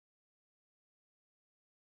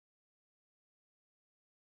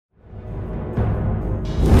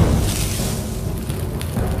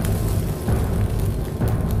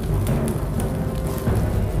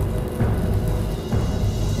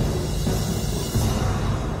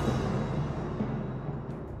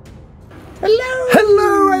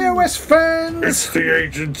West fans! It's the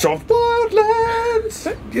agents of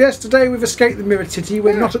Wildlands! Yes, today we've escaped the Mirror City.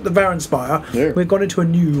 We're not at the Varanspire. Yeah. We've gone into a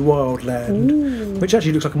new Wildland, which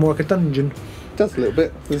actually looks like more like a dungeon. It does a little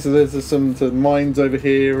bit. There's some mines over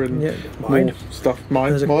here and more stuff.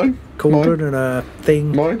 There's a Mine? cauldron and a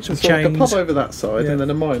thing. Mine? Some It's like a chains. pub over that side and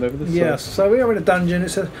then a mine over this side. Yes, so we are in a dungeon.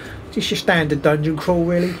 It's just your standard dungeon crawl,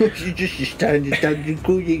 really. You just your standard dungeon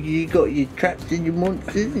crawl. You got your traps and your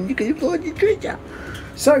monsters and you can find your treasure.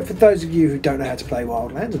 So, for those of you who don't know how to play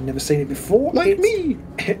Wildlands and never seen it before, Like me.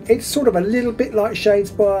 It's sort of a little bit like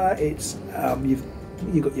Shadespire. It's you've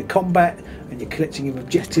got your combat and you're collecting your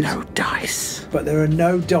objectives. No dice. But there are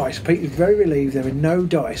no dice. Peter's very relieved there are no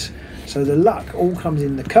dice. So the luck all comes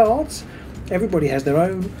in the cards. Everybody has their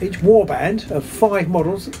own. Each warband of 5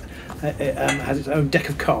 models has its own deck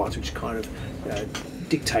of cards, which kind of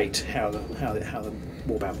dictate how the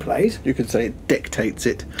warband plays. You could say it dictates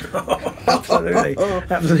it. Absolutely,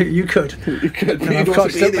 absolutely. You could. You could. But And you'd also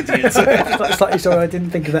be an idiot. Slightly sorry, I didn't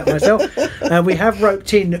think of that myself. We have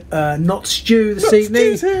roped in Not Stew this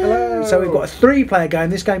evening. Hello. So we've got a 3-player game.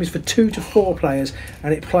 This game is for 2 to 4 players,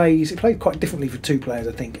 and it plays quite differently for 2 players,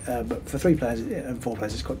 I think. But for 3 players and 4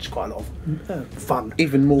 players, it's got just quite a lot of fun.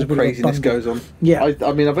 Even more There's a bit of a craziness bundle. goes on. Yeah.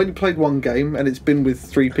 I mean, I've only played one game and it's been with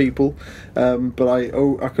 3 people, but I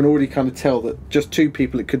can already kind of tell that just 2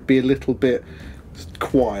 people it could be a little bit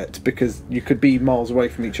quiet because you could be miles away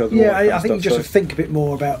from each other. Yeah, I think you just have to think a bit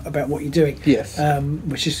more about what you're doing. Yes.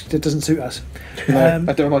 That doesn't suit us. No,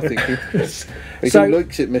 I don't like thinking. He So-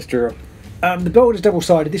 likes it, Mr. The board is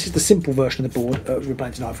double-sided. This is the simple version of the board we're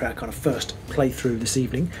playing tonight for our kind of first playthrough this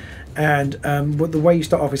evening. And the way you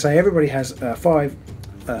start off is say everybody has 5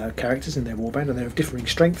 characters in their warband, and they're of differing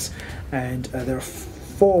strengths. And there are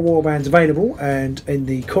 4 warbands available, and in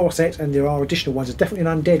the core set, and there are additional ones. There's definitely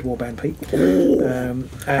an undead warband, Pete.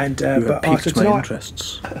 Piqued my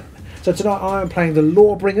interests. So tonight I am playing the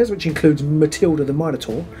Lawbringers, which includes Matilda the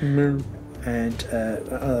Minotaur. And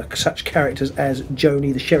such characters as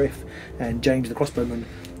Joni the Sheriff and James the Crossbowman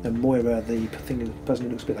and Moira the person who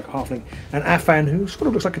looks a bit like a halfling and Afan who sort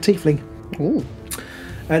of looks like a tiefling. Ooh.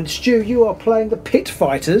 And Stu, you are playing the Pit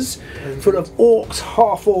Fighters, full of orcs,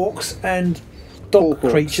 half orcs and dog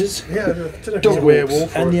Orcs. creatures Dog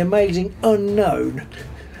werewolf. and the amazing Unknown,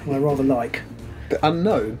 who I rather like. The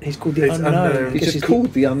Unknown. He's called the Unknown. He's Guess just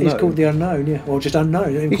called the Unknown. He's called the Unknown, yeah, or just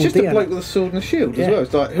Unknown. He's just a bloke with a sword and a shield Yeah. as well.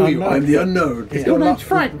 It's like, who are you? Unknown. I'm the Unknown. Yeah. Your name's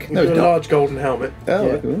Frank. No, a large golden helmet. Oh,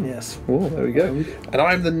 Yeah. okay. Yes. Oh, there we go. And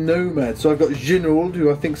I'm the Nomad. So I've got General,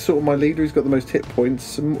 who I think is sort of my leader. He's got the most hit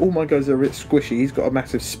points. All my guys are a bit squishy. He's got a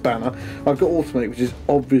massive spanner. I've got Automate, which is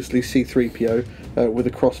obviously C-3PO with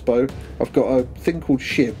a crossbow. I've got a thing called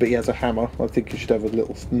Shib, but he has a hammer. I think he should have a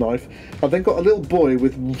little knife. I've then got a little boy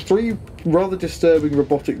with 3 rather disturbing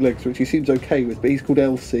robotic legs, which he seems okay with, but he's called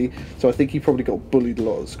Elsie, so I think he probably got bullied a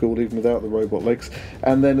lot at school, even without the robot legs.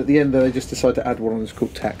 And then at the end, they just decide to add one on. It's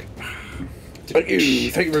called Tack. Thank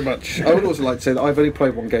you very much. I would also like to say that I've only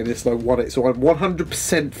played one game of this and I won it, so I'm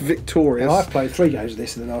 100% victorious. Well, I've played 3 games of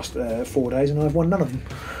this in the last 4 days, and I've won none of them.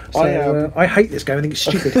 So I I hate this game. I think it's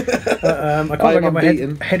stupid. I can't I am get my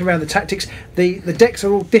unbeaten. head around the tactics. The decks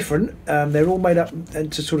are all different. They're all made up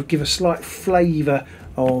and to sort of give a slight flavour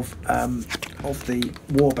of the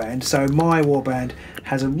warband. So my warband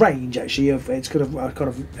has a range actually of it's got a kind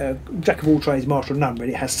of jack of all trades, master of none.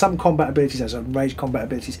 Really, it has some combat abilities, has some ranged combat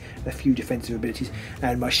abilities, and a few defensive abilities.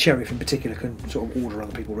 And my sheriff in particular can sort of order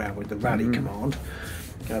other people around with the rally command.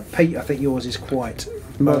 Pete, I think yours is quite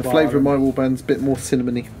The mobile flavour of and- my warband's a bit more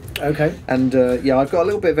cinnamony. Okay. And yeah, I've got a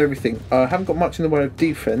little bit of everything. I haven't got much in the way of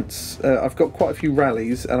defence. I've got quite a few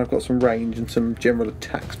rallies, and I've got some range and some general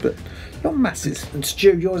attacks, but not masses. And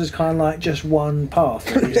Stu, yours is kind of like just one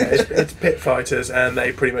path. Really, isn't it? It's pit fighters and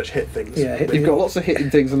they pretty much hit things. Yeah, hit You've got lots of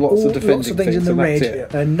hitting things and lots of defending lots of things in the and that's red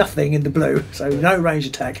it. and nothing in the blue. So no range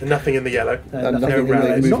attack. And nothing in the yellow. And Nothing nothing in the in the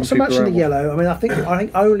yellow. moving Not so much people in the around. yellow. I mean, I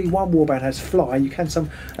think only one warband has fly. You can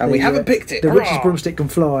And we haven't picked it. The Rich's Hurrah! broomstick can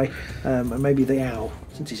fly, and maybe the owl,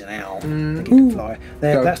 since he's an owl, I think he can fly.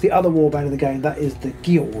 Go. That's the other warband in the game. That is the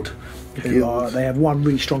Guild. Guild. They have one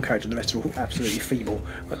really strong character, and the rest are all absolutely feeble,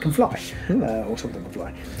 but can fly, or some of them can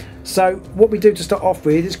fly. So what we do to start off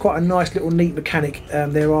with is quite a nice little neat mechanic.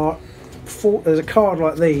 There's a card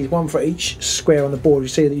like these, one for each square on the board.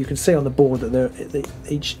 You can see on the board that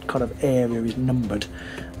each kind of area is numbered,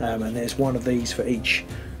 and there's one of these for each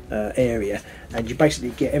area. And you basically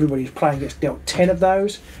get everybody who's playing gets dealt 10 of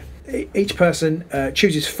those. Each person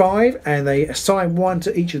chooses 5, and they assign 1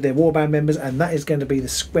 to each of their warband members, and that is going to be the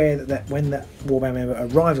square that when that warband member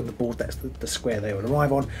arrives on the board, that's the square they will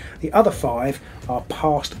arrive on. The other 5 are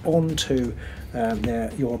passed on to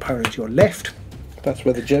your opponent to your left, That's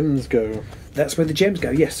where the gems go. That's where the gems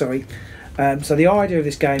go. Yes, sorry. So the idea of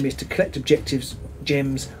this game is to collect objectives,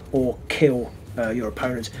 gems, or kill your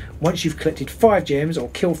opponents. Once you've collected 5 gems, or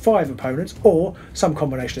kill 5 opponents, or some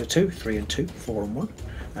combination of 2, 3 and 2, 4 and 1,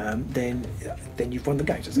 then you've won the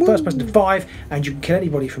game. So it's the first person to 5, and you can kill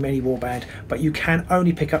anybody from any warband, but you can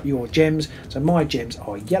only pick up your gems. So my gems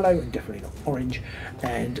are yellow and definitely not orange,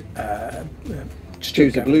 and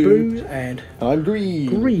choose a blue, and I'm green.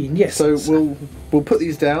 Green, yes. So we'll put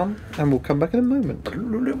these down, and we'll come back in a moment.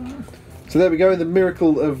 So there we go. In the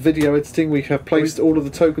miracle of video editing, we have placed all of the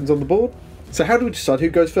tokens on the board. So how do we decide who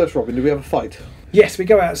goes first, Robin? Do we have a fight? Yes, we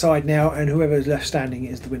go outside now, and whoever's left standing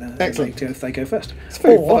is the winner. Excellent. If they go first. It's a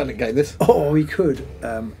very violent game, this. Or we could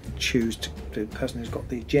choose the person who's got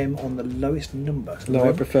the gem on the lowest number. So No,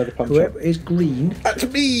 I prefer the punch whoever is green That's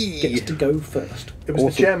me! gets to go first. It was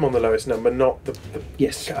the gem on the lowest number, not the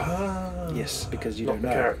Yes. Ah, Yes, because you not don't the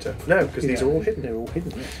know. character. No, because these are all hidden. They're all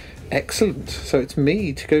hidden. Yeah. Excellent. So it's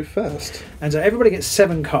me to go first. And so everybody gets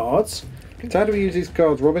 7 cards. So how do we use these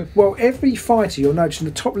cards, Robin? Well, every fighter, you'll notice in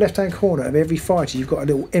the top left-hand corner of every fighter, you've got a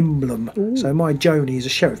little emblem. Ooh. So my Joni is a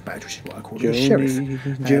sheriff badge, which is what I call him, a sheriff. And,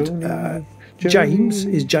 Joni. James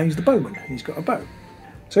is James the bowman. He's got a bow.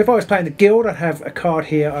 So if I was playing the guild, I'd have a card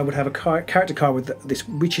here. I would have a character card with this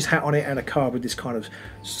witch's hat on it, and a card with this kind of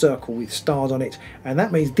circle with stars on it. And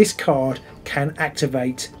that means this card can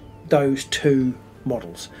activate those 2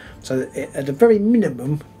 models. So at the very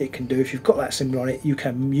minimum it can do, if you've got that symbol on it, you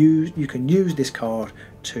can use this card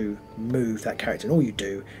to move that character, and all you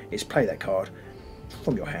do is play that card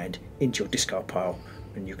from your hand into your discard pile,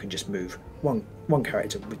 and you can just move one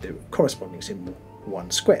character with the corresponding symbol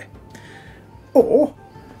 1 square. Or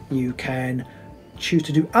you can choose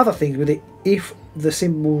to do other things with it if the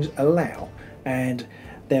symbols allow, and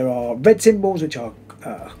there are red symbols which are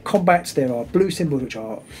combats, there are blue symbols which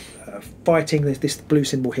are fighting. There's this blue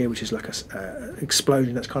symbol here which is like a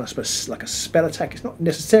explosion, that's kind of like a spell attack. It's not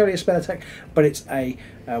necessarily a spell attack, but it's a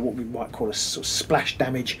what we might call a sort of splash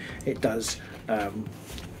damage. It does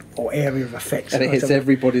or area of effects, and it hits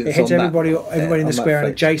everybody that's everybody in the square and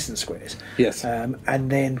effect. adjacent squares. Yes. And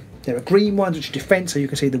then there are green ones which are defense, so you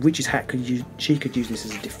can see the witch's hat she could use this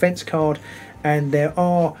as a defense card, and there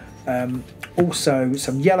are also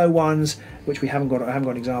some yellow ones which I haven't got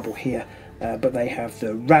an example here, but they have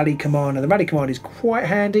the rally command, and the rally command is quite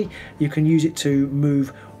handy. You can use it to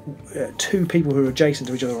move 2 people who are adjacent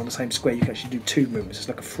to each other on the same square. You can actually do 2 movements. It's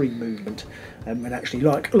like a free movement, and actually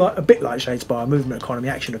like a bit like Shadespire, movement economy,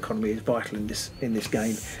 action economy is vital in this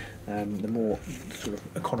game. The more sort of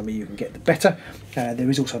economy you can get, the better. There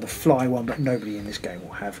is also the fly one, but nobody in this game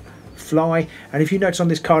will have fly. And if you notice on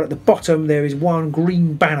this card at the bottom, there is 1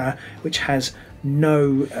 green banner which has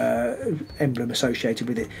no emblem associated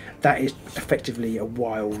with it. That is effectively a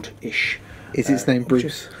wild-ish. Is its name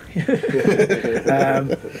Bruce?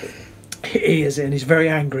 He is, and he's very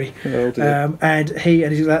angry. Oh dear. And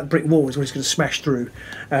he's that brick wall is what he's going to smash through.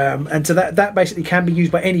 And so that basically can be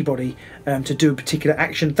used by anybody to do a particular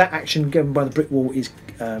action. That action given by the brick wall is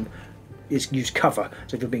use cover.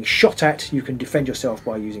 So if you're being shot at, you can defend yourself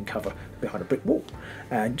by using cover behind a brick wall.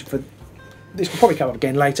 And for this will probably come up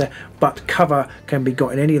again later, but cover can be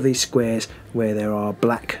got in any of these squares where there are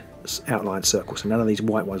black outline circles. So none of these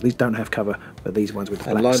white ones. These don't have cover, but these ones with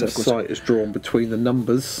the black line circles. of sight is drawn between the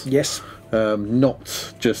numbers. Yes.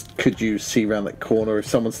 Not just could you see around that corner. If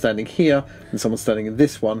someone's standing here and someone's standing in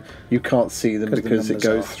this one, you can't see them because it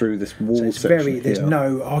goes through this wall so it's section. there's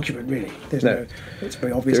no argument really. There's no. It's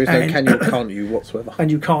very obvious. There is no can you or can't you whatsoever. And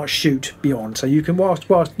you can't shoot beyond. So you can whilst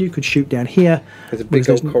you can shoot down here. There's a big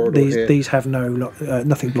old corridor here. These have no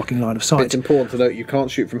nothing blocking line of sight. It's important to note you can't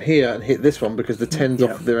shoot from here and hit this one because the 10's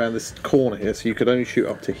off around this corner here, so you could only shoot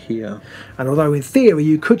up to here. And although in theory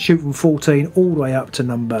you could shoot from 14 all the way up to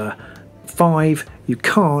number 5, you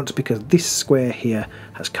can't because this square here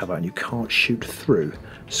has cover, and you can't shoot through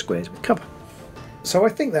squares with cover. So I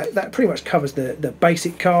think that pretty much covers the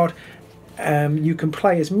basic card. You can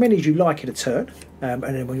play as many as you like in a turn, and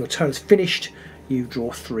then when your turn is finished, you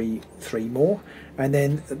draw three more. And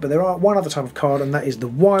then, but there are one other type of card, and that is the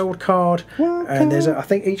wild card. And there's I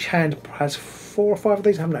think each hand has 4 or 5 of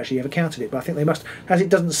these. I haven't actually ever counted it, but I think they must, as it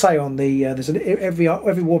doesn't say on the every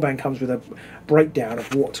warband comes with a breakdown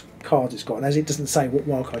of what cards it's got, and as it doesn't say what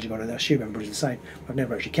wild card you got, and I assume everybody's the same. I've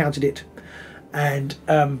never actually counted it. And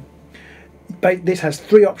this has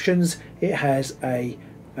 3 options. It has a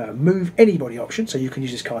move anybody option, so you can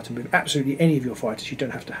use this card to move absolutely any of your fighters. You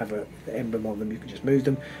don't have to have an emblem on them, you can just move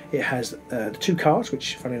them. It has the 2 cards,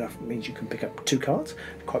 which funny enough means you can pick up 2 cards.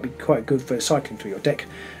 Quite good for cycling through your deck.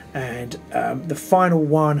 And the final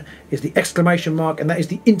one is the exclamation mark, and that is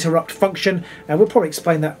the interrupt function. And we'll probably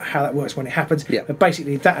explain that how that works when it happens. Yeah. But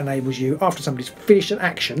basically, that enables you, after somebody's finished an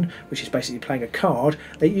action, which is basically playing a card,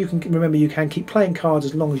 that you can remember you can keep playing cards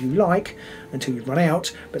as long as you like until you run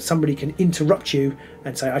out. But somebody can interrupt you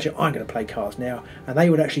and say, "Actually, I'm going to play cards now," and they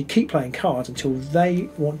would actually keep playing cards until they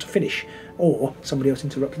want to finish, or somebody else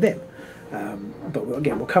interrupt them. But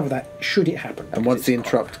again, we'll cover that should it happen. And once the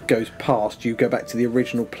interrupt goes past, you go back to the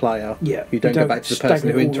original player. Yeah, you don't go back to the person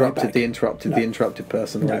who interrupted the interrupted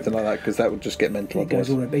person or anything like that, because that would just get mental. It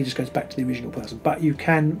just goes back to the original person. But you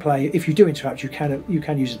can play, if you do interrupt, you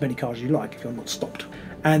can use as many cards as you like if you're not stopped.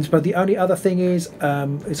 But the only other thing is,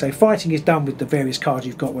 say fighting is done with the various cards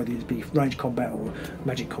you've got, whether it be range combat or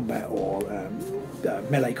magic combat or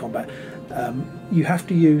melee combat. You have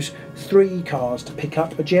to use 3 cards to pick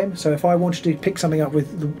up a gem. So if I wanted to pick something up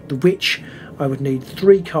with the witch, I would need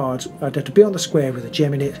 3 cards. I'd have to be on the square with a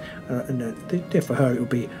gem in it, and for her it would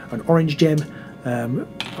be an orange gem,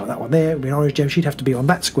 like that one there. It would be an orange gem. She'd have to be on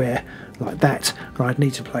that square like that, and I'd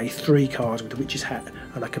need to play 3 cards with the witch's hat,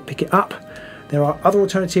 and I could pick it up. There are other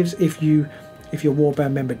alternatives if your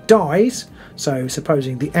warband member dies. So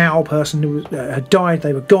supposing the owl person who had died,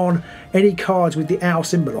 they were gone, any cards with the owl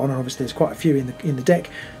symbol on, and obviously there's quite a few in the deck,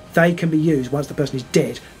 they can be used once the person is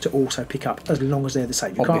dead to also pick up, as long as they're the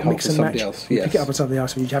same. You can't mix and match. You pick it up on something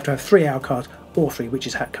else, so you have to have 3 owl cards or 3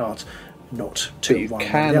 witch's hat cards, not 2. But you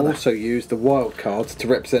can also use the wild cards to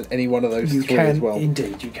represent any one of those 3 as well. You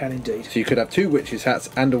can indeed. So you could have 2 witch's hats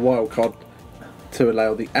and a wild card to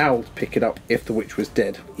allow the owl to pick it up if the witch was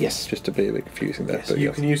dead. Yes. Just to be a bit confusing there. Yes. But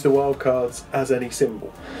You can use the wild cards as any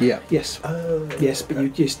symbol. Yeah. Yes. Yes,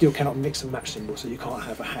 but you still cannot mix and match symbols, so you can't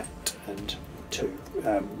have a hat and 2.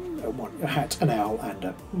 A hat, an owl, and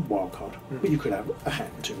a wild card. But you could have a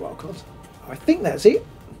hat and 2 wild cards. I think that's it.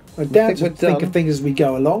 We're down to think of things as we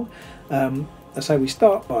go along. So we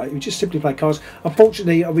start by, we just simply play cards.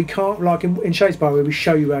 Unfortunately, we can't, like in Shadespire where we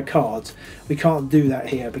show you our cards, we can't do that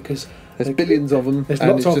here because there's billions of them. There's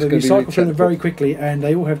lots of them. You cycle through them very quickly, and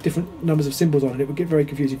they all have different numbers of symbols on it. It will get very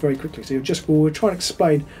confusing very quickly. So we'll try and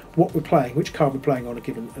explain what we're playing, which card we're playing on at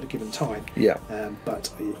a given time. Yeah.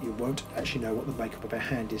 But you won't actually know what the makeup of our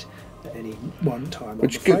hand is at any one time.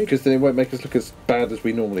 Which is good, because then it won't make us look as bad as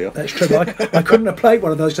we normally are. That's true. I couldn't have played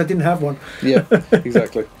one of those because I didn't have one. Yeah,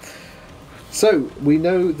 exactly. So, we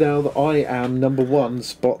know now that I am number 1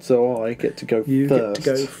 spot, so I get to go first. You get to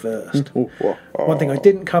go first. One thing I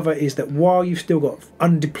didn't cover is that while you've still got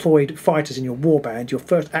undeployed fighters in your warband, your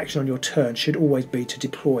first action on your turn should always be to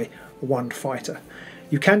deploy 1 fighter.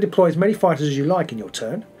 You can deploy as many fighters as you like in your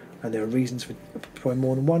turn, and there are reasons for deploying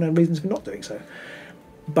more than 1 and reasons for not doing so.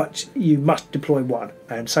 But you must deploy 1,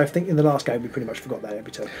 and so I think in the last game we pretty much forgot that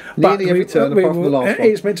every turn. Nearly every turn, apart from the last one.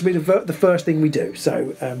 It's meant to be the first thing we do,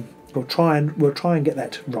 so we'll try and get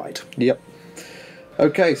that right. Yep.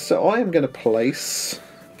 Okay, so I am going to place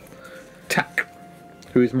Tack,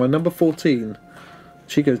 who is my number 14.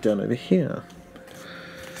 She goes down over here.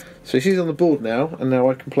 So she's on the board now, and now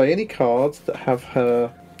I can play any cards that have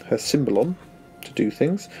her symbol on to do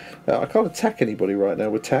things. I can't attack anybody right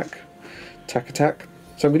now with Tack. Attack.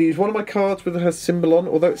 So I'm going to use one of my cards with her symbol on.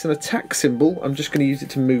 Although it's an attack symbol, I'm just going to use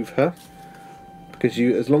it to move her. Because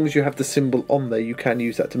as long as you have the symbol on there, you can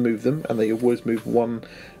use that to move them, and they always move 1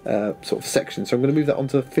 sort of section. So I'm going to move that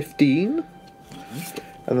onto 15.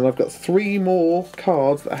 And then I've got 3 more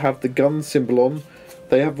cards that have the gun symbol on.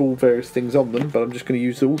 They have all various things on them, but I'm just going to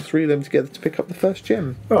use all 3 of them together to pick up the first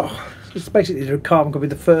gem. Oh, it's basically a carbon copy of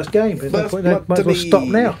the first game. There's no point, might as well stop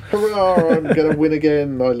now. Hurrah, I'm going to win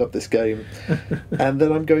again. I love this game. And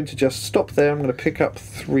then I'm going to just stop there. I'm going to pick up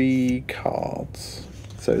 3 cards.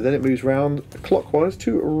 So then it moves round clockwise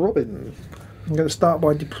to Robin. I'm going to start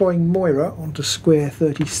by deploying Moira onto square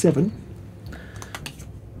 37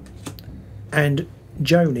 and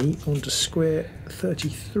Joni onto square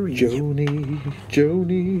 33. Joni.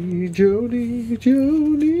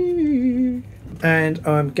 And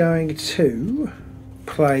I'm going to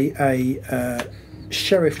play a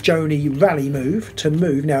Sheriff Joni rally move to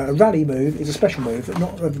move. Now, a rally move is a special move that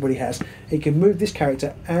not everybody has. It can move this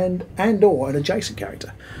character and or an adjacent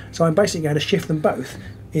character. So I'm basically going to shift them both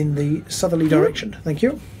in the southerly direction. Thank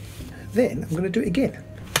you. Then I'm going to do it again.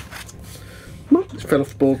 Just fell off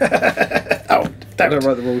the board. Oh, I don't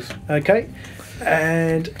write the rules. Okay.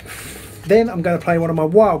 And then I'm going to play one of my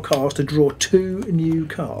wild cards to draw 2 new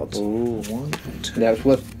cards. Ooh. 1 and 2. Now it's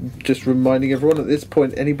worth just reminding everyone at this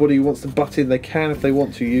point, anybody who wants to butt in, they can, if they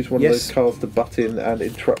want to, use one of those cards to butt in and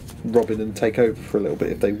interrupt Robin and take over for a little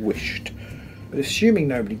bit if they wished. But assuming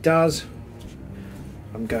nobody does,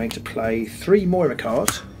 I'm going to play 3 Moira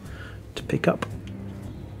cards to pick up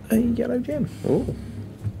a yellow gem. Oh.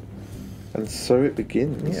 And so it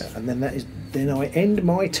begins. Yeah, and then I end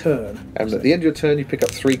my turn. And at the end of your turn, you pick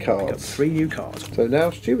up 3 cards. Pick up 3 new cards. So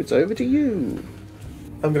now, Stu, it's over to you.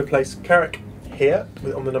 I'm going to place Carrick here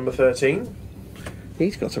on the number 13.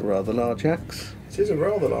 He's got a rather large axe. It is a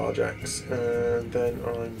rather large axe, and then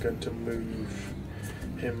I'm going to move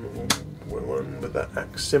him with that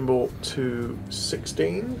axe symbol to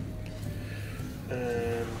 16,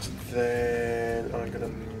 and then I'm going to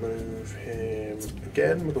move him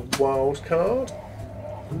again with a wild card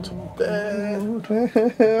to there,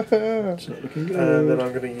 It's not looking good. and then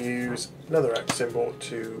I'm going to use another axe symbol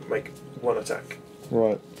to make 1 attack.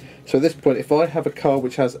 Right. So at this point, if I have a card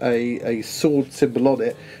which has a sword symbol on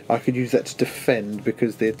it, I could use that to defend,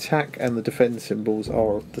 because the attack and the defend symbols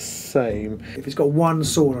are the same. If it's got 1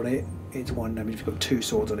 sword on it, it's 1 damage. If it's got 2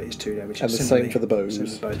 swords on it, it's 2 damage. And the Similarly, same for the bows. same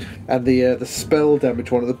for the bows. And the spell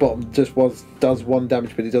damage one at the bottom does 1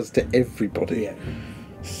 damage, but it does it to everybody. Yeah.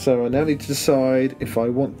 So I now need to decide if I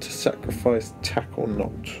want to sacrifice attack or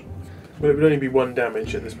not. Well, it would only be 1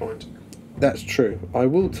 damage at this point. That's true. I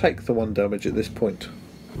will take the 1 damage at this point.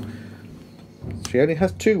 She only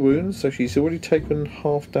has 2 wounds, so she's already taken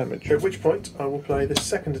half damage. At which point I will play the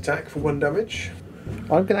second attack for 1 damage.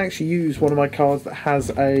 I'm going to actually use one of my cards that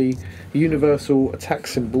has a universal attack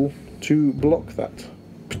symbol to block that.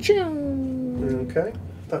 Pa-chow! Okay,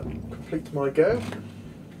 that completes my go.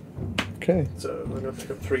 Okay. So I'm going to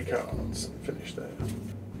pick up 3 cards and finish there.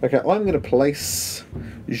 Okay, I'm going to place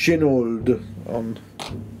Ginold on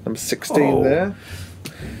number 16 there.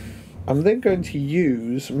 I'm then going to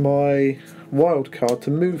use my wild card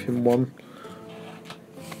to move him 1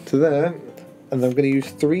 to there, and then I'm going to use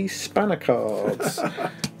 3 spanner cards.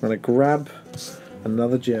 I'm going to grab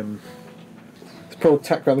another gem. The poor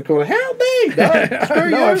attack around the corner. Help me! No, screw you!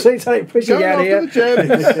 No, I've seen something pushing Go out after here. the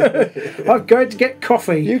gems. I'm going to get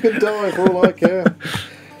coffee. You can die for all I care.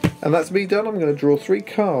 And that's me done. I'm going to draw 3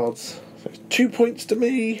 cards. So it's 2 points to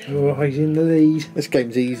me. Oh, he's in the lead. This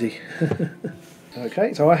game's easy.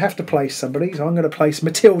 Okay, so I have to place somebody. So I'm going to place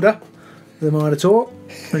Matilda, the Minotaur.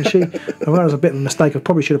 And I realised it was a bit of a mistake. I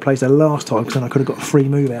probably should have placed her last time, because then I could have got a free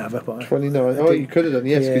move out of her. But 29. Oh, you could have done,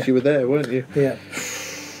 yes, because you were there, weren't you? yeah.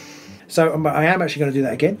 So I am actually going to do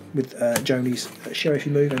that again with Joni's sheriffy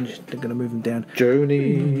move, and just going to move them down.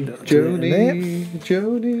 Joni.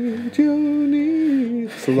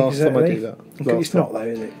 It's the last time I do that. Okay, it's not though,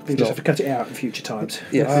 is it? You just have to cut it out in future times.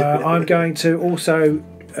 Yes. I'm going to also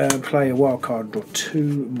play a wild card and draw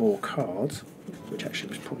 2 more cards, which actually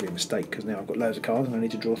was probably a mistake, because now I've got loads of cards and I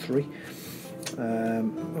need to draw 3.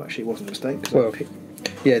 Well, actually, it wasn't a mistake. Well,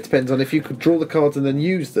 yeah, it depends on if you could draw the cards and then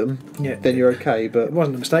use them. Yeah. Then you're okay. But it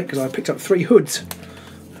wasn't a mistake, because I picked up 3 hoods,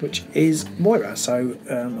 which is Moira. So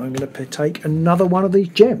I'm going to take another one of these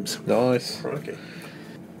gems. nice. Okay.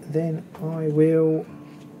 Then I will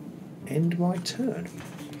end my turn.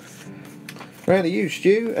 Round to you,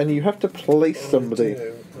 Stu, and you have to place somebody.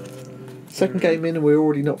 Second game in, and we're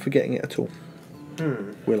already not forgetting it at all.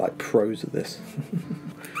 We're like pros at this.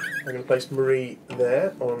 I'm going to place Marie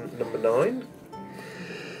there on number 9.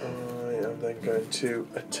 I am then going to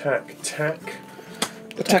attack. Attack.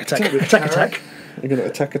 With Attack. Carrick. You're going to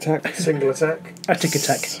attack. Single attack. Attic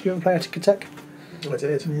attack. Do you ever play Attic attack? I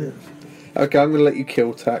did. Yeah. Okay, I'm going to let you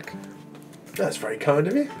kill attack. That's very kind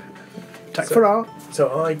of you. Attack for R.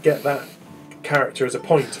 So I get that character as a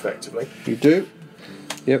point, effectively. You do.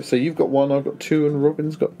 Yep, so you've got 1, I've got 2, and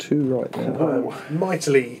Robin's got 2 right now. I'm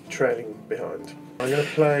mightily trailing behind. I'm going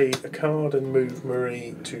to play a card and move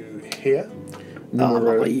Marie to here.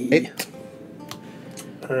 Numero 8.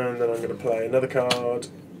 And then I'm going to play another card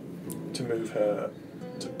to move her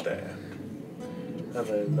to there. And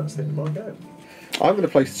then that's the end of my go. I'm going to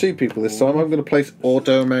place 2 people this time. I'm going to place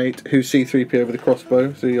Automate, who's C3P over the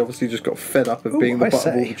crossbow, so he obviously just got fed up of being the butt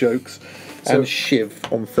of all the jokes. And Shiv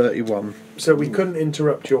on 31. So we couldn't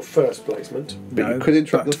interrupt your first placement. But you could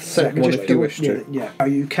interrupt the second one if you wish to. Yeah. Oh,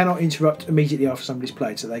 you cannot interrupt immediately after somebody's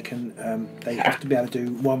played, so they can. They have to be able to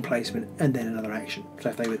do 1 placement and then another action. So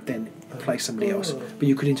if they would then place somebody else, but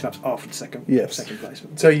you could interrupt after the second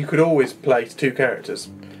placement. So you could always play 2 characters.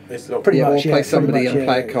 It's not Pretty Or much, play somebody and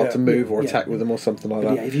play a card yeah, to move yeah, or yeah. attack with them or something like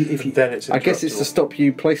But that. yeah, if you then it's I guess it's to interruptible. stop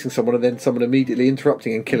you placing someone and then someone immediately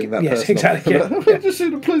interrupting and killing that Yes, person. exactly, yeah. I just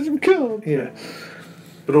need to play some cards. yeah.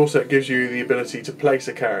 But also it gives you the ability to place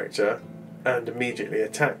a character and immediately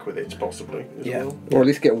attack with it, possibly, as well. Or at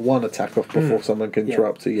least get 1 attack off before someone can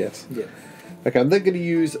interrupt. So yes. Yeah. Okay, I'm then going to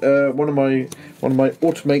use one of my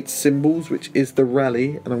automate symbols, which is the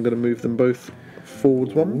rally, and I'm going to move them both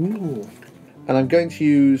forwards 1. Ooh. And I'm going to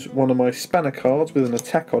use one of my spanner cards with an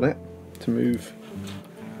attack on it to move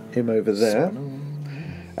him over there.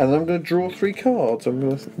 And And I'm going to draw 3 cards. I'm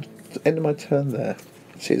going to end my turn there.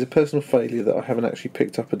 See, it's a personal failure that I haven't actually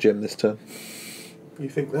picked up a gem this turn. You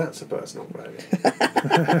think that's a personal failure?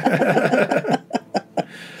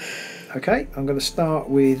 Okay, I'm going to start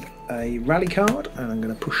with a rally card, and I'm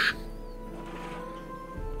going to push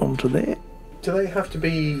onto there. Do they have to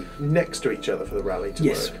be next to each other for the rally to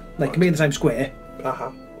Yes, work? they can be in the same square.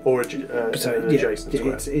 Or So an adjacent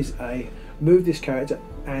square. it is a move this character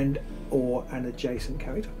and or an adjacent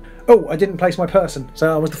character. Oh, I didn't place my person,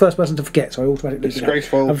 so I was the first person to forget, so I automatically...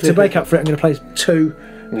 Disgraceful. To make up for it, I'm going to place 2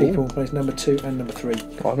 people. Place number 2 and number 3.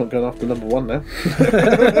 Oh, I'm not going after number 1 now.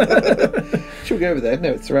 Should we go over there?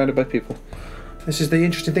 No, it's surrounded by people. This is the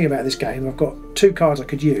interesting thing about this game. I've got 2 cards I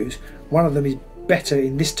could use. One of them is better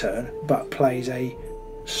in this turn, but plays a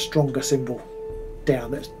stronger symbol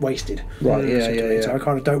down that's wasted. Right, yeah. So I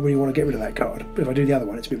kind of don't really want to get rid of that card. But if I do the other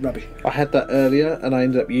one, it's a bit rubbish. I had that earlier, and I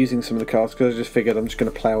ended up using some of the cards because I just figured I'm just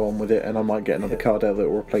going to plough on with it, and I might get another card out that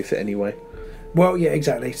will replace it anyway. Well, yeah,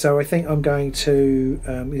 exactly. So I think I'm going to...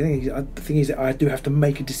 the thing is that I do have to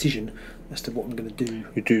make a decision as to what I'm going to do.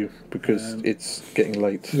 You do, because it's getting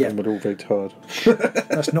late yeah. and we're all very tired.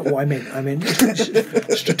 That's not what I meant. I meant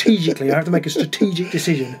strategically. I have to make a strategic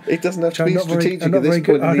decision. It doesn't have to be strategic at this point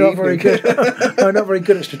in the I'm not evening. very good. I'm not very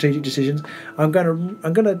good at strategic decisions. I'm going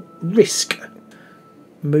to risk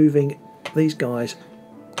moving these guys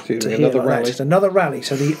So to here another like that. rally. Just another rally.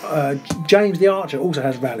 So the James the Archer also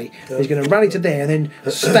has rally. He's going to rally to there and then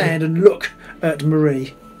stand and look at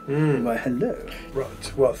Marie. Like, hello.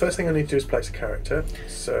 Right, well, the first thing I need to do is place a character.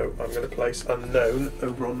 So I'm going to place Unknown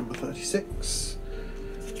over on number 36.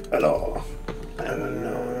 Hello.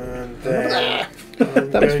 And then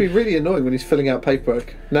That must be really annoying when he's filling out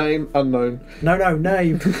paperwork. Name, unknown. No,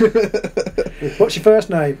 name. What's your first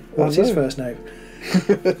name? What's his first name?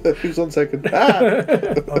 Who's on second?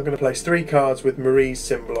 I'm going to place 3 cards with Marie's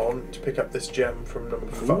symbol on to pick up this gem from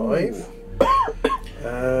number 5.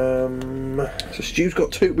 So Stu's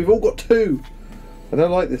got 2. We've all got 2. I don't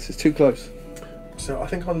like this. It's too close. So I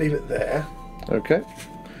think I'll leave it there, Okay.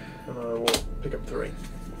 and I will pick up 3.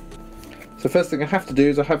 So first thing I have to do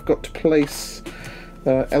is I have got to place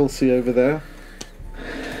Elsie over there.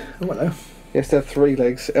 Oh, hello. He has to have 3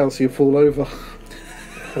 legs. Elsie will fall over.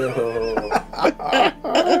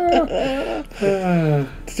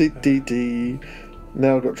 D.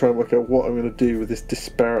 Now I've got to try and work out what I'm going to do with this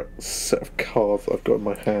disparate set of cards that I've got in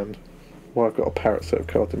my hand. Why I've got a parrot set of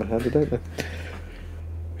cards in my hand, I don't know.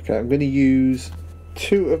 Okay, I'm going to use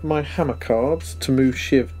 2 of my hammer cards to move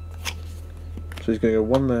Shiv. So he's going to go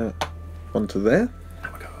 1 there, 1 to there.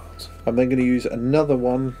 Hammer cards. I'm then going to use another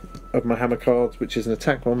one of my hammer cards, which is an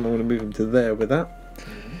attack one. I'm going to move him to there with that.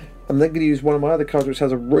 I'm then going to use one of my other cards, which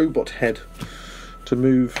has a robot head, to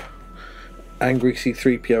move Angry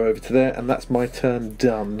C3PO over to there, and that's my turn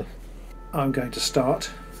done. I'm going to start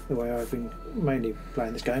the way I've been mainly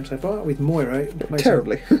playing this game so far, with Moira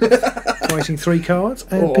Terribly. placing 3 cards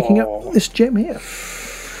and picking up this gem here.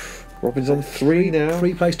 Robin's on 3 now.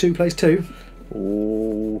 3 plays 2 plays 2.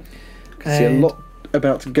 Oh, can see a lot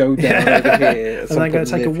about to go down over here. And I'm going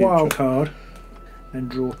to take a wild card and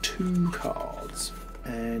draw 2 cards.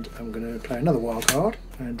 And I'm going to play another wild card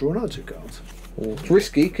and draw another 2 cards. It's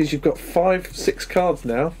risky because you've got 5, 6 cards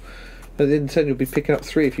now, and in turn you'll be picking up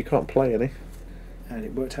 3 if you can't play any. And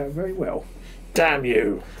it worked out very well. Damn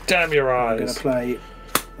you! Damn your I'm going eyes! to play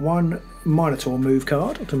 1 Minotaur move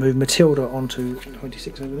card to move Matilda onto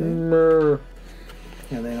 26 over there.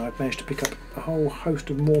 And then I've managed to pick up a whole host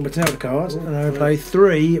of more Matilda cards, and I play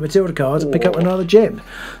 3 Matilda cards and pick up another gem.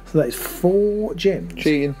 So that is 4 gems.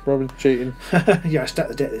 Cheating, Robin, cheating. Yeah, I stacked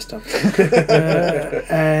the deck this time.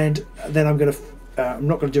 And then I'm going to, I'm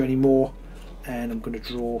not going to do any more, and I'm going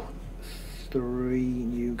to draw 3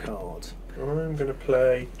 new cards. I'm going to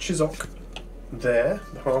play Chizok there,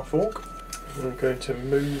 the half-orc. I'm going to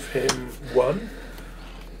move him 1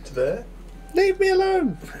 to there. Leave me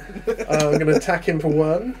alone! I'm going to attack him for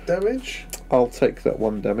 1 damage. I'll take that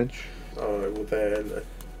 1 damage. I will then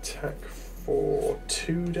attack for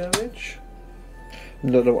 2 damage.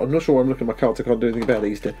 No, I'm not sure why I'm looking at my cards. I can't do anything about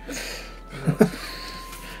it, Easter.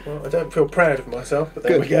 Well, I don't feel proud of myself, but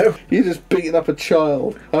there Good. we go. You're just beating up a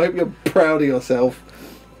child. I hope you're proud of yourself.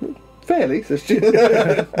 Fairly, says Stu.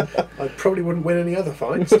 I probably wouldn't win any other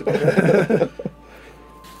fights. To be fair.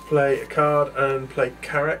 Play a card and play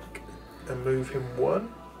Carrick and move him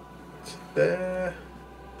 1 to there.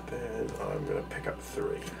 Then I'm going to pick up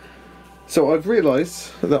 3. So I've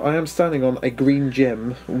realised that I am standing on a green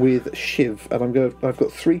gem with Shiv, and I've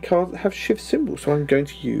got 3 cards that have Shiv symbols, so I'm going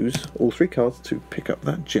to use all 3 cards to pick up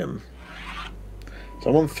that gem. So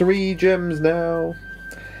I'm on 3 gems now,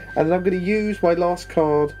 And then I'm going to use my last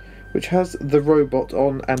card, which has the robot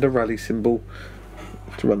on and a rally symbol,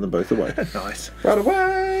 to run them both away. Nice. Run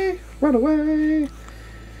away! Run away!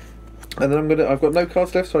 And then I've got no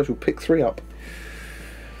cards left, so I shall pick 3 up.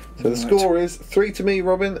 So the score is 3 to me,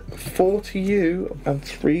 Robin, 4 to you, and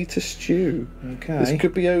 3 to Stu. Okay. This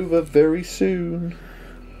could be over very soon.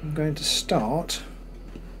 I'm going to start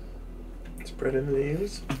Spreading the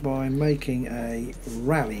news. by making a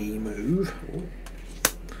rally move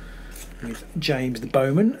with James the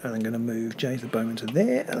Bowman, and I'm going to move James the Bowman to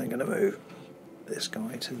there, and I'm going to move this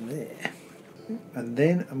guy to there. And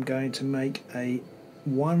then I'm going to make a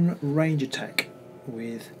 1 range attack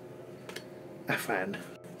with Afan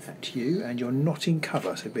at you, and you're not in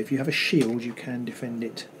cover, so if you have a shield you can defend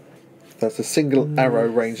it. That's a single arrow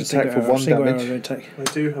range attack for 1 damage. I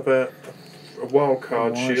do have a wild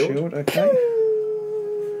card shield. Okay.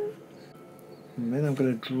 And then I'm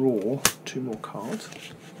going to draw 2 more cards.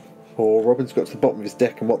 Or Robin's got to the bottom of his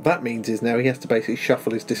deck, and what that means is now he has to basically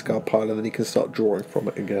shuffle his discard pile and then he can start drawing from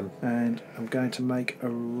it again. And I'm going to make a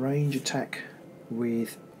range attack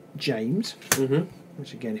with James,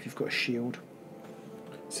 which again, if you've got a shield,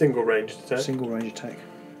 Single ranged attack. single range attack.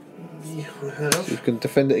 Yeah, I have. You can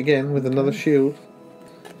defend it again with another shield.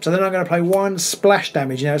 So then I'm going to play 1 splash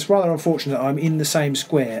damage. Now it's rather unfortunate that I'm in the same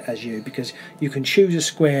square as you, because you can choose a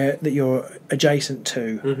square that you're adjacent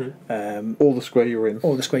to, Or the square you're in.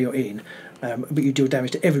 or the square you're in, but you deal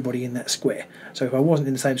damage to everybody in that square. So if I wasn't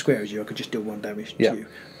in the same square as you, I could just deal 1 damage to you.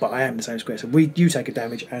 But I am in the same square, so you take a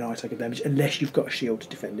damage and I take a damage, unless you've got a shield to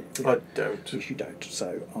defend it. I don't. Which you don't.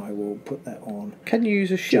 So I will put that on. Can you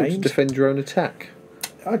use a shield to James? defend your own attack?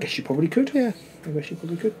 I guess you probably could. Yeah. I guess you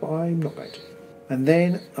probably could, but I'm not going to. And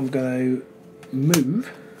then I'm going to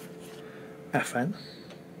move Afan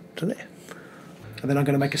to there. And then I'm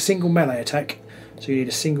going to make a single melee attack. So you need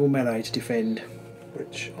a single melee to defend.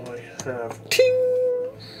 Which I have.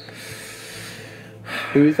 Ting!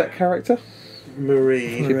 Who is that character?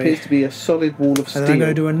 Marie. She appears to be a solid wall of And steel. then I'm going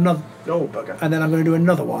to do another. Oh, bugger. And then I'm going to do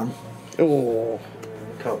another one. Oh.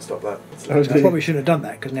 Can't stop that. Okay. I probably shouldn't have done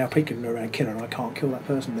that, because now Pete can go around killing and I can't kill that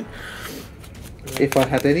person then. If I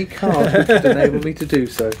had any cards which would enable me to do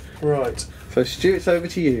so. Right. So Stu, it's over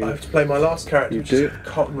to I you. have to play my last character, You which do. is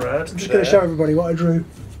Conrad. I'm just going to show everybody what I drew.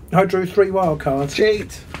 I drew 3 wild cards.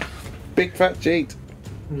 Cheat! Big fat cheat.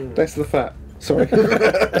 Less of the fat. Sorry.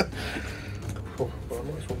 Well, I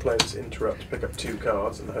might as well play this interrupt to pick up 2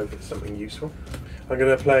 cards and hope it's something useful. I'm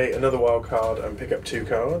going to play another wild card and pick up 2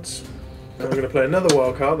 cards. And I'm going to play another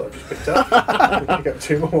wild card that I've just picked up and pick up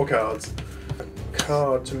 2 more cards. A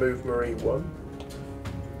card to move Marie 1.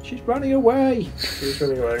 She's running away. She's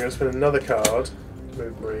running away. I'm going to spend another card to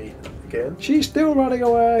move Marie again. She's still running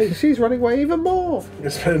away. She's running away even more. I'm going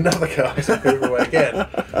to spend another card to move away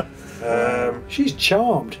again. She's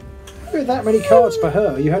charmed. Look at that many cards for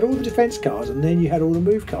her. You had all the defence cards and then you had all the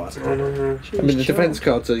move cards. She I mean, was the charmed. defence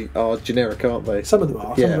cards are generic, aren't they? Some of them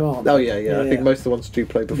are. Some of them aren't. Oh, yeah. I think most of the ones do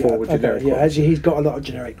play before were generic Yeah, ones. actually, he's got a lot of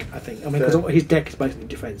generic, I think. I mean, because his deck is basically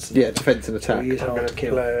defence. Yeah, defence and So attack. he is I'm hard going to to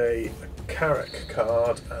kill. play a Carrack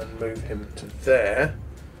card and move him to there.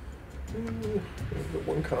 I've got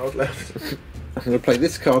 1 card left. I'm going to play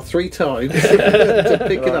this card 3 times to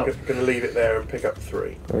pick it up. I'm going to leave it there and pick up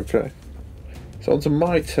 3. Okay. So on to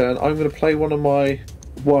my turn. I'm going to play one of my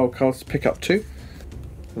wild cards to pick up 2.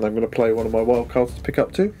 And I'm going to play one of my wild cards to pick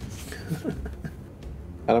up 2.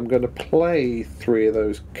 And I'm going to play 3 of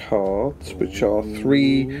those cards, which are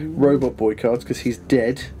 3 Robot Boy cards, because he's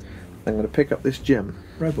dead. I'm going to pick up this gem.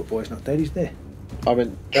 Robot Boy's not dead, he's there. I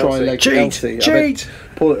meant tri-leg Cheat! Elsie. Cheat!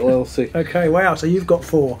 Poor little Elsie. Okay, wow, so you've got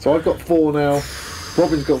 4. So I've got 4 now.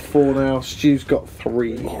 Robin's got 4 now. Stu's got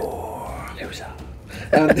 3. Loser.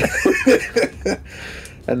 And,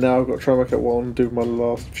 and now I've got to try and work out what I'm doing with my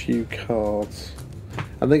last few cards.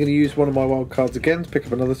 And they're going to use one of my wild cards again to pick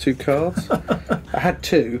up another 2 cards. I had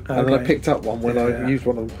 2, and then I Okay. picked up one when I used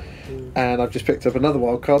one of them. And I've just picked up another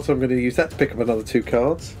wild card, so I'm going to use that to pick up another 2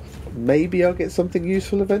 cards. Maybe I'll get something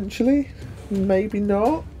useful eventually. Maybe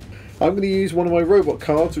not. I'm going to use one of my robot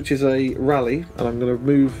cards, which is a rally, and I'm going to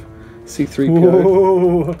move C3PO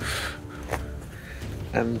Whoa.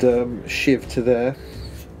 and Shiv to there.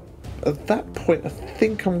 At that point, I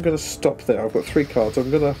think I'm going to stop there. I've got 3 cards. I'm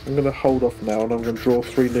going to hold off now, and I'm going to draw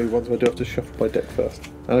 3 new ones. I do have to shuffle my deck first,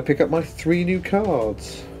 and I pick up my 3 new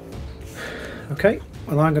cards. Okay,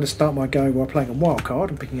 well, I'm going to start my go by playing a wild card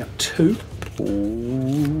and picking up 2. Ooh.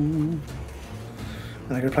 And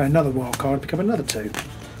I'm going to play another wild card and pick up another 2.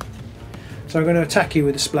 So I'm going to attack you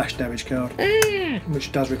with a splash damage card,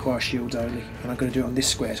 which does require shields only. And I'm going to do it on this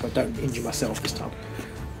square so I don't injure myself this time.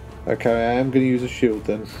 Okay, I am going to use a shield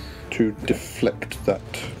then to deflect that.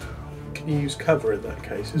 can you use cover in that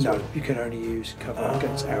case as No, well? you can only use cover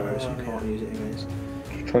against arrows. You can't use it against.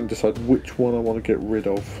 Just trying to decide which one I want to get rid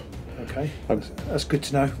of. Okay, that's good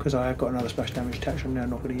to know because I have got another splash damage attack I'm now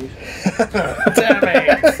not going to use. Damn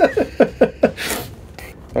it!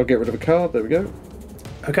 I'll get rid of a card. There we go.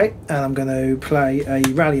 Okay, and I'm going to play a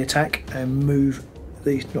rally attack and move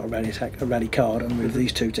these, not a rally attack, a rally card, and move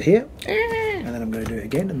these two to here. And then I'm going to do it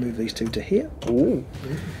again and move these two to here. Ooh.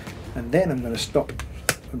 And then I'm going to stop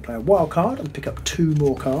and play a wild card and pick up 2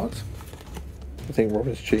 more cards. I think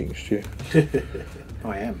Robin's cheating, Stu.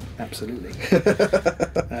 I am, absolutely.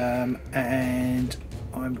 And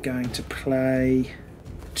I'm going to play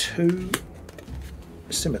 2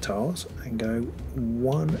 scimitars and go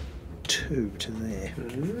 1, 2 to there.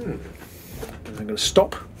 And I'm going to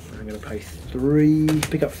stop. I'm going to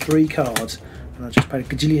pick up 3 cards, and I just played a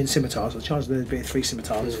gajillion scimitars. So the chance of there being 3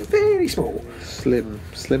 scimitars is very small. Slim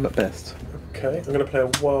at best. Okay, I'm going to play a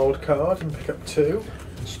wild card and pick up 2.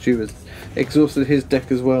 Stu has exhausted his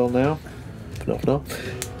deck as well now. No.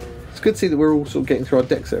 It's good to see that we're all sort of getting through our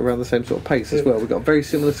decks at around the same sort of pace as well. We've got a very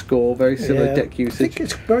similar score, very similar deck I usage. think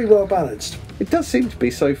it's very well balanced. It does seem to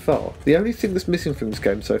be so far. The only thing that's missing from this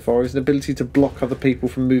game so far is an ability to block other people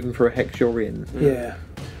from moving for a hex you're in. Yeah.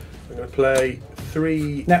 I'm going to play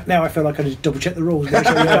 3. Now I feel like I need to double check the rules. Make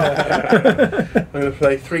sure we are. I'm going to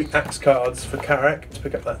play 3 axe cards for Carrack to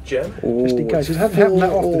pick up that gem. Just in case. It hasn't happened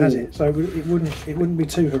that often, has it? So it wouldn't be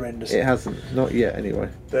too horrendous. It hasn't. Not yet, anyway.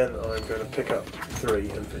 Then I'm going to pick up 3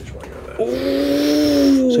 and finish my go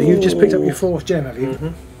there. So you've just picked up your 4th gem, have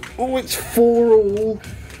you? Oh, it's 4 all.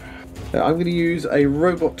 I'm going to use a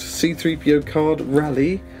robot C3PO card,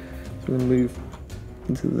 Rally. So I'm going to move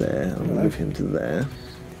into there. I'm going to move him to there.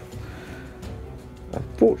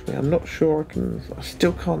 Unfortunately, I'm not sure I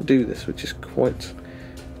still can't do this, which is quite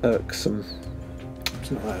irksome.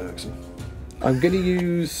 It's not that irksome. I'm going to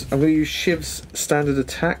use Shiv's standard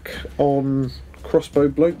attack on crossbow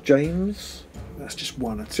bloke James. That's just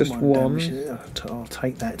one. That's Just one. one. Damage. I'll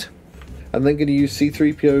take that. And then going to use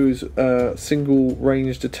C3PO's single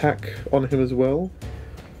ranged attack on him as well.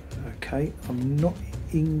 Okay, I'm not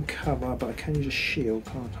in cover, but I can use a shield,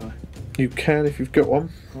 can't I? You can if you've got one.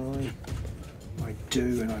 I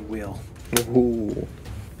do, and I will. Ooh.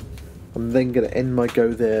 I'm then going to end my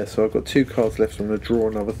go there, so I've got 2 cards left, so I'm going to draw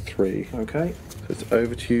another 3. Okay. So it's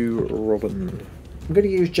over to you, Robin. I'm going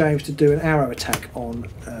to use James to do an arrow attack on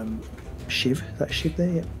Shiv. Is that Shiv there?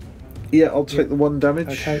 Yeah. Yeah, I'll take the 1 damage.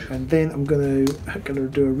 Okay, and then I'm going to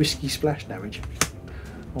do a risky splash damage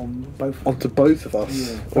on both. Onto both of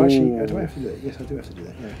us. Yeah. Oh, actually, do I have to do it? Yes, I do have to do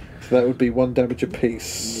that. Yeah. So that would be 1 damage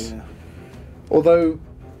apiece. Yeah. Although,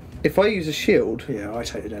 if I use a shield, Yeah, I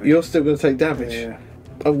take the damage. you're still going to take damage. Yeah.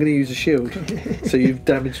 I'm going to use a shield, so you've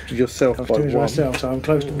damaged yourself I was by doing it 1. myself, so I'm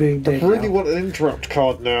close to being dead. I really now. want an interrupt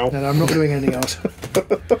card now. No, I'm not doing anything else.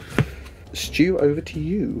 Stu, over to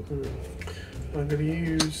you. I'm going to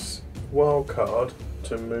use wild card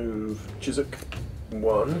to move Chiswick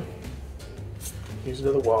 1. Use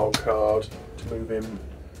another wild card to move him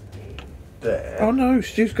there. Oh no,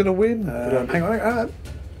 Stu's going to win. Hang on.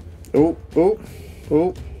 Oh,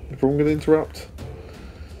 if I'm going to interrupt.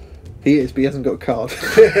 He is, but he hasn't got a card.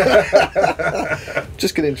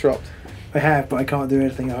 Just going to interrupt. I have, but I can't do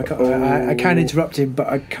anything. I can interrupt him, but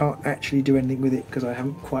I can't actually do anything with it because I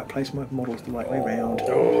haven't quite placed my models the right way round.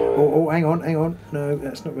 Oh, hang on. No,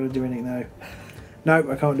 that's not going to do anything, no.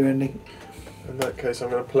 No, I can't do anything. In that case, I'm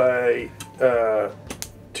going to play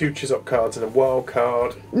 2 Chiswick cards and a wild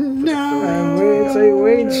card. No! So he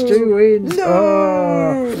wins, Stu wins. No!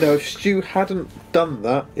 Oh. Now, if Stu hadn't done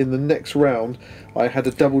that in the next round, I had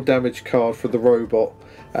a double damage card for the robot,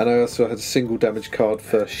 and I also had a single damage card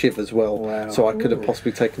for Shiv as well. Wow. So I could have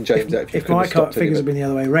possibly taken James out. If my card figures had been the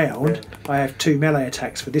other way round, I have 2 melee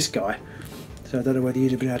attacks for this guy. So I don't know whether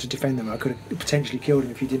you'd have been able to defend them. I could have potentially killed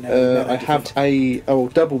him if you didn't have any melee I have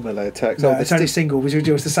defense. double melee attacks. No, it's only single, which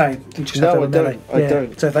was the same. You just have No, to have I melee. don't. I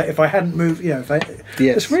don't. So if I hadn't moved, Yes.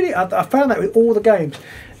 it's really. I found that with all the games.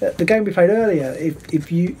 The game we played earlier,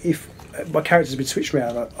 if my characters had been switched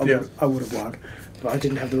around, I would have won. But I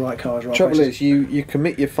didn't have the right cards. Right Trouble places. is, you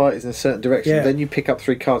commit your fighters in a certain direction, Yeah. then you pick up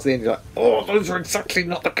 3 cards at the end. You're like, oh, those are exactly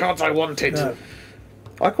not the cards I wanted. No.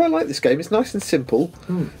 I quite like this game. It's nice and simple.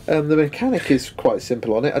 The mechanic is quite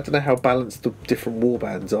simple on it. I don't know how balanced the different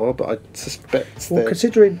warbands are, but I suspect Well,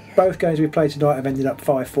 considering both games we played tonight have ended up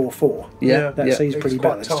 5-4-4, that seems pretty quite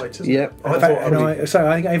balanced. tight, isn't Yeah. it? I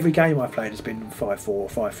I think every game I've played has been 5-4,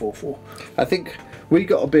 5-4-4. I think we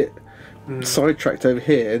got a bit sidetracked over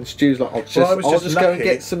here, and Stu's like, I'll just go and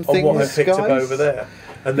get some things, what I picked guys. up over there.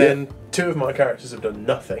 And then 2 of my characters have done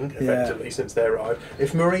nothing effectively since they arrived.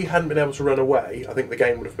 If Marie hadn't been able to run away, I think the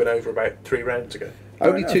game would have been over about 3 rounds ago.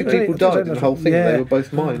 Only 2 people died in the whole thing. They were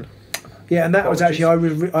both mine. Yeah, and that was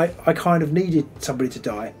actually I kind of needed somebody to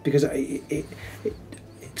die because it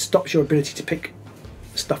stops your ability to pick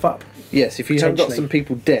stuff up. Yes, if you have got some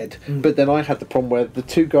people dead, but then I had the problem where the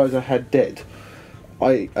 2 guys I had dead,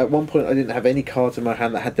 at one point I didn't have any cards in my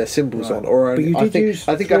hand that had their symbols on. Or but you did use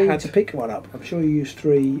I think 3 I had to pick one up. I'm sure you used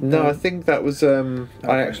 3. No, I think that was I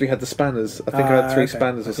actually had the spanners. I think I had 3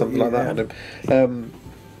 spanners or something like that on him.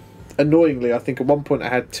 Annoyingly, I think at one point I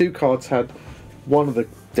had 2 cards had one of the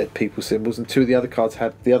dead people symbols, and 2 of the other cards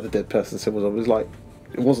had the other dead person symbols on. It was like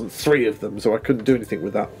it wasn't 3 of them, so I couldn't do anything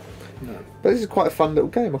with that. No. But this is quite a fun little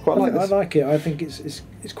game. I quite like this. I like it. I think it's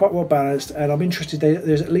quite well balanced, and I'm interested.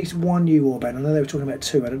 There's at least 1 new warband. I know they were talking about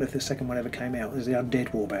 2. I don't know if the second one ever came out. There's the Undead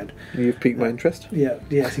warband. You've piqued my interest. Yeah,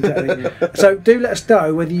 yes, exactly. So do let us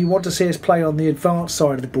know whether you want to see us play on the advanced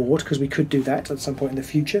side of the board, because we could do that at some point in the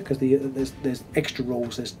future. Because there's extra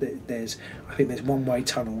rules. There's I think there's one-way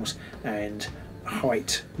tunnels and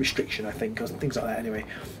height restriction. I think, or things like that. Anyway.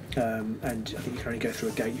 And I think you can only go through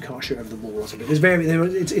a gate. You can't shoot over the wall or something.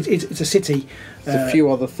 It's a city. There's a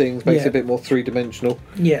few other things. Makes it a bit more 3-dimensional.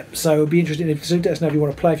 Yeah. So it'd be interesting. So let us know if you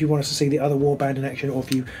want to play. If you want us to see the other warband in action, or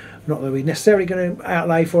if you not that we're necessarily going to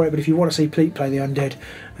outlay for it, but if you want to see Pete play the undead,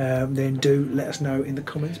 then do let us know in the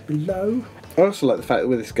comments below. I also like the fact that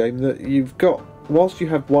with this game that you've got, whilst you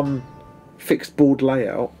have one fixed board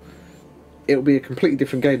layout, it'll be a completely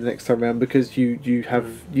different game the next time around because you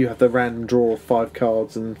have the random draw of 5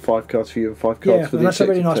 cards and 5 cards for you and 5 cards for the that's a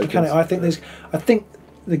really nice tokens. mechanic. I think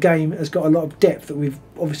the game has got a lot of depth that we've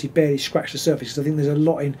obviously barely scratched the surface. Because I think there's a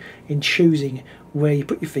lot in choosing where you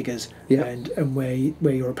put your figures and where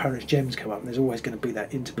your opponent's gems come up. And there's always going to be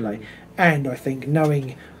that interplay. And I think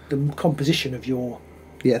knowing the composition of your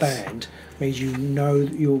band means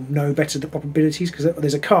you'll know better the probabilities, because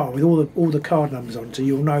there's a card with all the card numbers on, so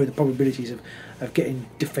you'll know the probabilities of getting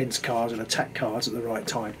defense cards and attack cards at the right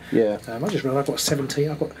time. I just realised I've got 17.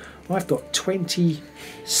 I've got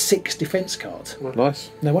 26 defense cards. Nice.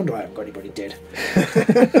 No wonder I haven't got anybody dead.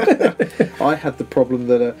 I had the problem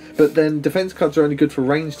that but then defense cards are only good for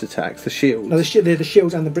ranged attacks. The shields. No, they're the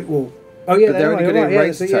shields and the brick wall. Oh yeah, but they're only good at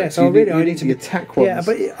ranged attacks. So I need to attack ones. Yeah,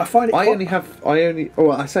 but I find it.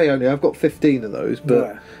 I've got 15 of those,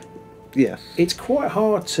 but it's quite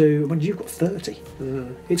hard to when you've got 30.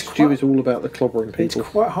 Stu is all about the clobbering people. It's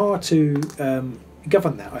quite hard to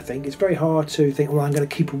govern that. I think it's very hard to think. Well, I'm going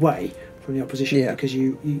to keep away from the opposition because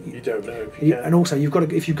you don't know if you can. And also if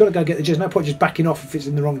you've got to go get the there's no point just backing off if it's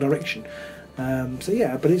in the wrong direction. But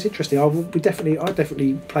it's interesting. I'd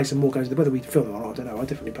definitely play some more games. Whether we film them or not, I don't know. I'd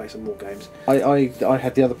definitely play some more games. I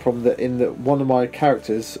had the other problem that one of my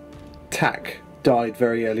characters, Tack, died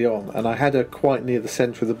very early on, and I had her quite near the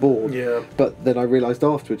centre of the board. But then I realised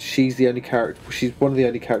afterwards she's one of the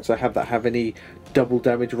only characters I have that have any double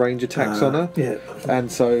damage range attacks on her.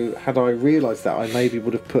 And so had I realised that, I maybe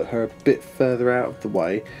would have put her a bit further out of the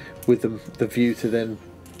way, with the view to then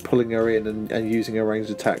pulling her in and using her ranged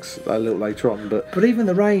attacks a little later on. But even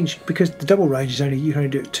the range, because the double range is you can only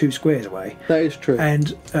do it 2 squares away. That is true.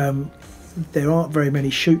 And there aren't very many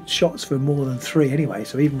shots for more than 3 anyway.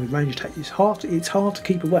 So even with range attack, it's hard to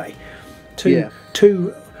keep away. A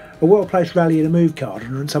well placed rally and a move card,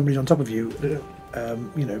 and somebody's on top of you.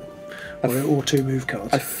 Or 2 move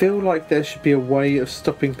cards. I feel like there should be a way of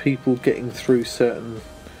stopping people getting through certain,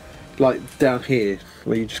 like down here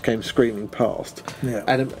where you just came screaming past.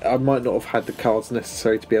 And I might not have had the cards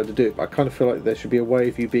necessary to be able to do it, but I kind of feel like there should be a way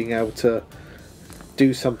of you being able to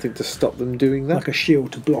do something to stop them doing that, like a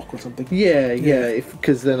shield to block or something.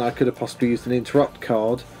 Because then I could have possibly used an interrupt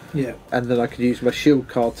card, and then I could use my shield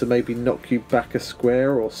card to maybe knock you back a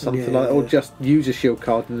square or something like that, or just use a shield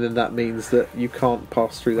card, and then that means that you can't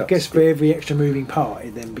pass through that. I guess for every extra moving part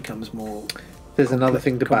it then becomes more. There's another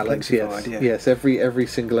thing to balance, yes. Every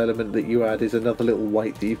single element that you add is another little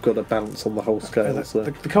weight that you've got to balance on the whole scale.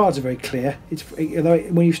 The cards are very clear.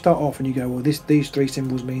 When you start off and you go, well, these 3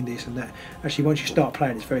 symbols mean this and that. Actually, once you start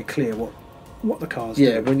playing, it's very clear what the cards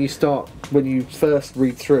do. When you first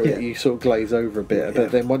read through it, you sort of glaze over a bit.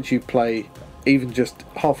 But then once you play, even just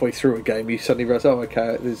halfway through a game, you suddenly realise, oh,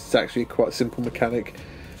 okay, this is actually quite a simple mechanic.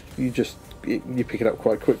 You pick it up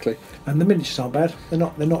quite quickly. And the miniatures aren't bad. They're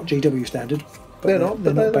not GW standard. They're not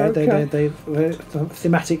bad. Okay. They're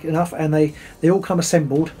thematic enough, and they all come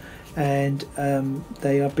assembled, and I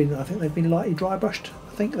think they've been lightly dry brushed.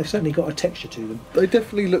 think. They've certainly got a texture to them. They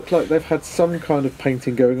definitely look like they've had some kind of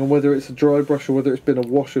painting going on, whether it's a dry brush or whether it's been a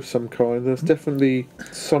wash of some kind. There's definitely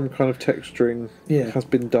some kind of texturing has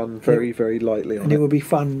been done very, very lightly on and it would be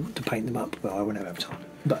fun to paint them up, but I wouldn't have time.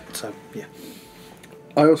 But yeah.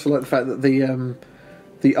 I also like the fact that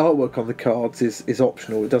the artwork on the cards is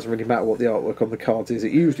optional. It doesn't really matter what the artwork on the cards is.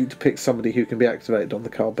 It usually depicts somebody who can be activated on the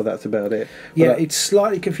card, but that's about it. Yeah, it's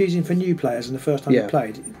slightly confusing for new players and the first time Yeah. you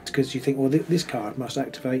played, because you think, well, this card must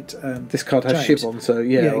activate. This card has James. Shiv on, so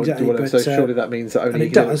exactly. or whatever. But, So surely that means that only and it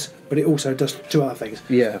he can- does, but it also does two other things.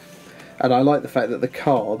 Yeah, and I like the fact that the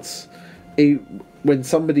cards, when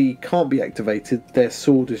somebody can't be activated, their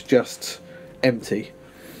sword is just empty.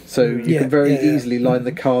 So you can very easily line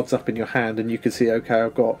the cards up in your hand, and you can see, okay,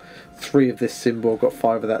 I've got 3 of this symbol, I've got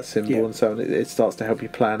 5 of that symbol, and so on. It starts to help you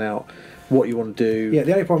plan out what you want to do. Yeah,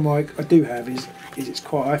 the only problem I do have is it's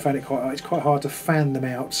quite hard to fan them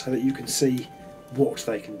out so that you can see what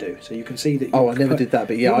they can do. So you can see that. I never did that,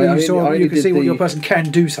 but yeah, you can see what your person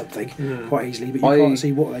can do something quite easily, but you can't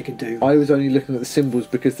see what they can do. I was only looking at the symbols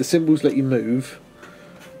because the symbols let you move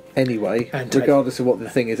anyway, and regardless of what the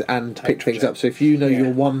thing is, and pick things up. So if you know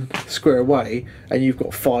you're 1 square away and you've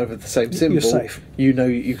got 5 of the same symbol, you're safe. You know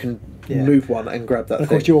you can move one and grab that. And of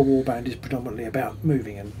course, your warband is predominantly about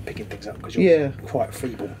moving and picking things up because you're quite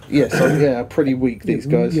feeble. Yes, pretty weak. These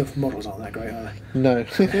guys. Your models aren't that great, are they?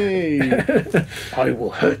 No. I will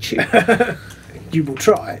hurt you. You will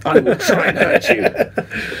try. I will try and hurt you.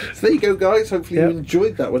 So there you go, guys. Hopefully you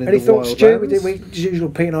enjoyed that one. Any in the thoughts, Stu? Wildlands. As usual,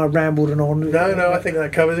 Pete and I rambled and on. No, I think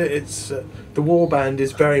that covers it. It's the warband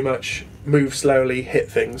is very much move slowly,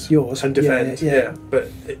 hit things, yours, and defend. Yeah,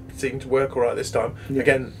 but it seemed to work all right this time. Yeah.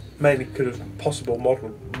 Again, mainly because of possible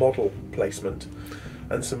model placement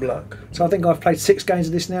and some luck. So I think I've played 6 games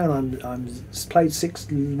of this now, and I'm played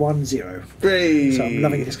 6-1-0. Hey. So I'm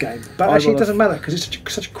loving this game. But actually, it doesn't matter because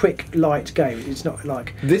it's such a quick, light game. It's not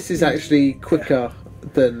like this is actually quicker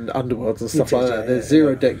than Underworlds and stuff like that. There's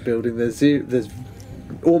zero deck building. There's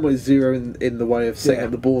almost zero in the way of setting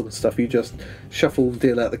up the board and stuff. You just shuffle and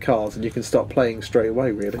deal out the cards, and you can start playing straight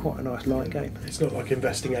away. Really, quite a nice light game. It's not like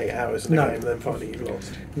investing 8 hours in a game and then finding you've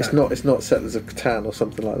lost. It's not Settlers of Catan or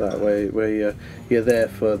something like that where you're there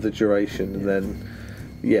for the duration and then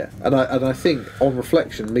and I think on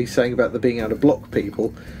reflection, me saying about the being able to block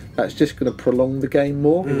people, that's just going to prolong the game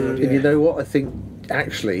more. And you know what? I think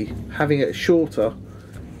actually having it shorter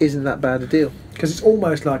isn't that bad a deal. Because it's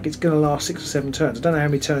almost like it's going to last 6 or 7 turns. I don't know how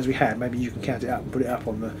many turns we had. Maybe you can count it up and put it up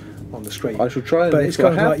on the screen. I shall try, and but if it's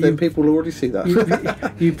kind I have, of like then people will already see that.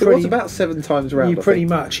 It was about 7 times around. You pretty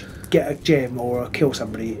much get a gem or kill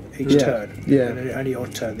somebody each turn. Yeah. And only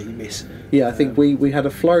odd turn that you miss. Yeah, I think we had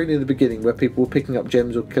a flurry in the beginning where people were picking up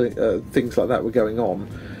gems or killing, things like that were going on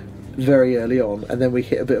very early on, and then we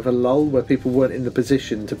hit a bit of a lull where people weren't in the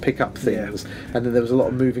position to pick up things, and then there was a lot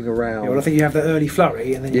of moving around. Yeah, well, I think you have the early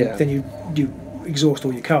flurry, and then you exhaust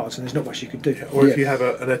all your cards, and there's not much you could do. Or if you have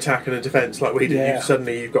an attack and a defence like we did,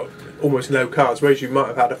 you've got almost no cards, whereas you might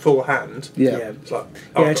have had a full hand. It's like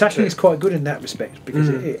attacking is quite good in that respect because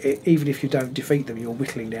even if you don't defeat them, you're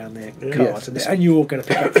whittling down their cards, and you're going to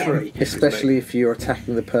pick up 3. Especially if you're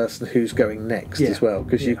attacking the person who's going next as well,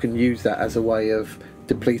 because you can use that as a way of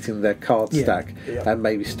depleting their card stack and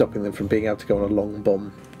maybe stopping them from being able to go on a long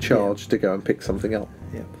bomb charge to go and pick something up.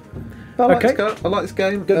 I like this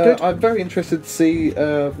game. Good. I'm very interested to see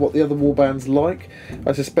what the other warbands like.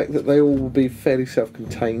 I suspect that they all will be fairly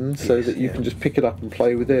self-contained, so that you can just pick it up and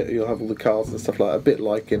play with it. You'll have all the cards and stuff like that, a bit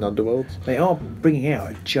like in Underworlds. They are bringing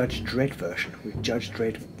out a Judge Dredd version with Judge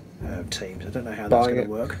Dredd teams. I don't know how that's going to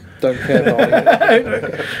work. Don't care buying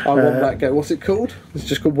it. I want that game. What's it called? It's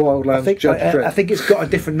just called Wildlands Judge Dredd. I think it's got a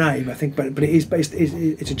different name. I think, but it is based.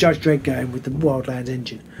 It's a Judge Dredd game with the Wildlands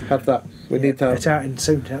engine. Have that. We need to have. It's out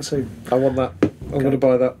soon. I want that. I'm going to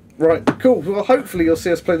buy that. Right, cool. Well, hopefully you'll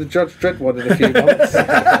see us play the Judge Dredd one in a few months,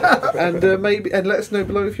 and let us know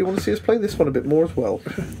below if you want to see us play this one a bit more as well.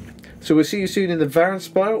 So we'll see you soon in the Varan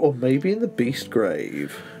Spiral, or maybe in the Beast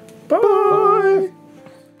Grave. Bye.